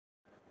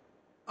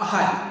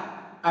Hi,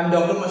 I'm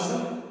Dr.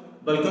 Mashra.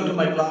 Welcome to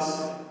my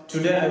class.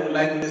 Today I would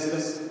like to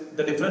discuss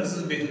the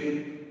differences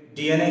between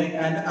DNA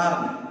and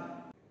RNA.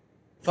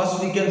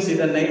 First we can see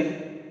the name.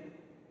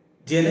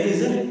 DNA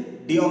is a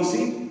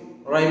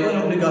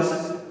deoxyribonucleic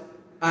acid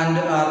and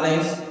RNA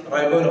is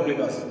ribonucleic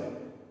acid.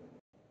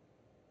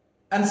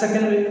 And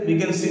secondly we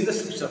can see the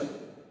structure.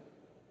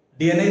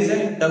 DNA is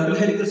a double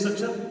helical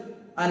structure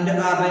and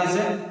RNA is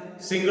a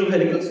single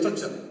helical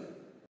structure.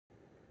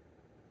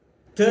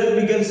 Third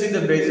we can see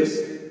the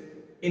bases.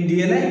 In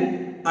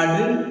DNA,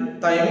 adenine,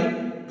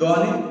 thymine,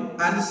 guanine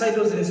and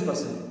cytosine is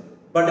present.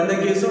 But in the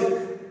case of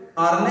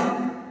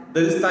RNA,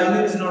 there is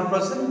thymine is not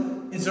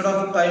present. Instead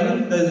of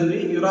thymine, there will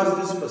be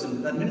uracil is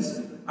present. That means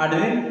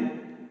adenine,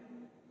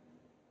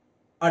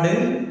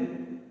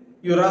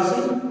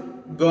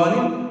 uracil,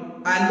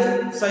 guanine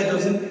and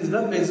cytosine is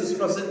the basis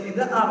present in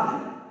the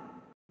RNA.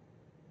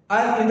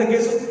 And in the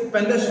case of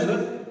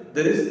pentasugar,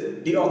 there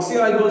is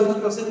deoxyribose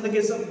is present in the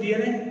case of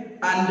DNA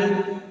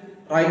and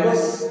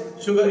ribose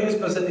sugar is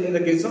present in the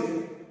case of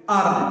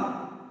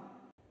RNA.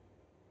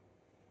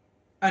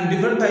 And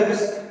different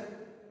types,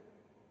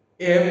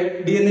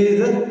 DNA is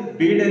there,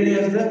 bDNA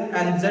is there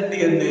and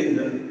zDNA is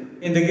there.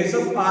 In the case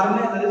of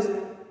RNA, there is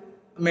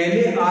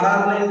mainly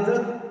rRNA is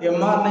there,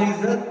 mRNA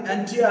is there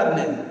and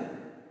tRNA is there.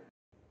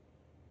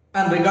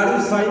 And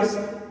regarding size,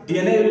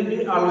 DNA will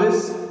be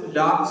always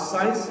large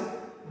size,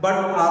 but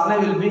RNA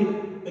will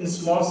be in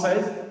small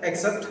size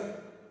except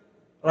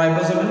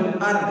ribosomal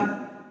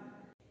RNA.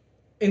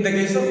 In the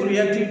case of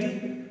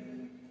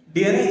reactivity,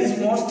 DNA is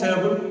more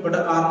stable but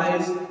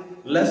RNA is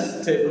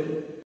less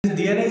stable.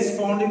 DNA is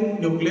found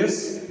in nucleus,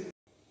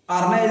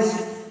 RNA is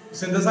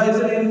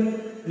synthesized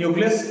in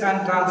nucleus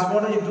and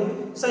transported into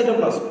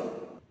cytoplasm.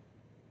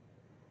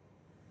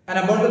 And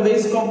about the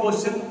base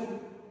composition,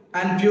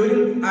 and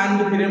purine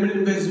and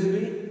pyrimidine base will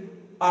be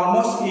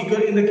almost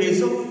equal in the case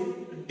of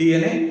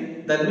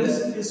DNA, that means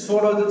it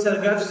follows the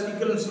Chargaff's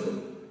equivalence rule.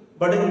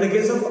 But in the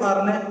case of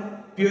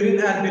RNA,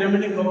 purine and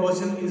pyrimidine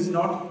composition is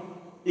not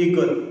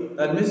equal.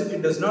 That means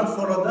it does not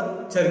follow the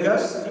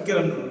Chargaff's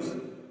equivalence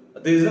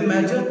rules. There is a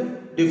major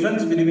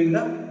difference between the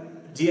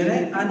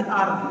DNA and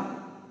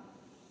RNA.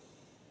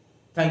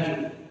 Thank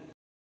you.